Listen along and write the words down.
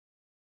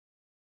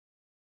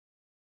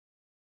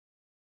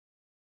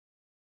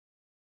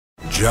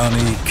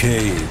Johnny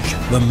Cage,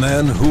 the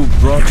man who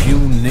brought you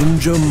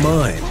Ninja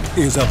Mime,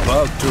 is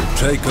about to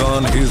take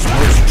on his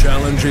most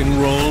challenging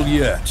role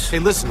yet. Hey,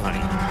 listen, honey.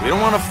 We don't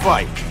want to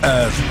fight.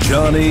 As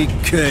Johnny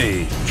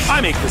Cage.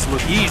 I make this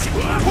look easy.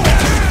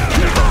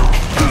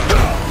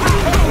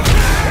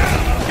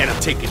 And I'm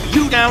taking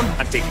you down,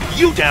 I'm taking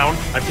you down,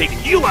 I'm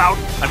taking you out,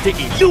 I'm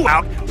taking you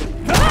out.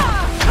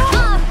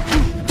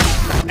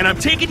 And I'm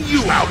taking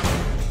you out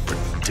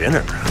for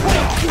dinner.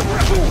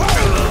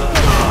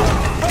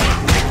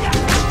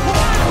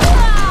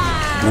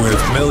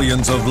 With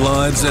millions of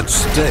lives at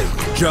stake,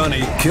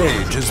 Johnny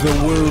Cage is the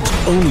world's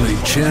only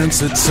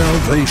chance at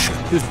salvation.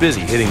 He was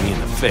busy hitting me in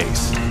the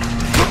face.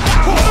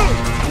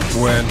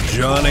 When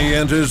Johnny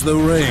enters the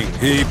ring,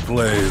 he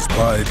plays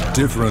by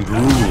different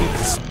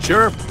rules.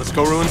 Sure, let's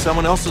go ruin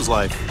someone else's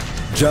life.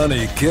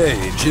 Johnny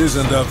Cage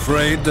isn't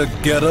afraid to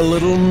get a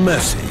little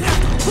messy.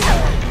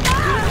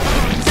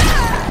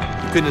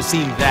 You couldn't have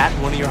seen that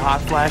in one of your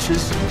hot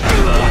flashes?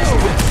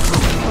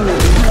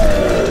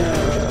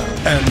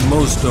 And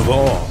most of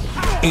all,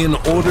 in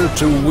order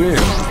to win,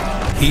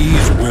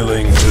 he's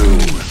willing to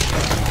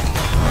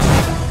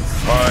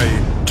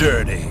fight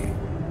dirty.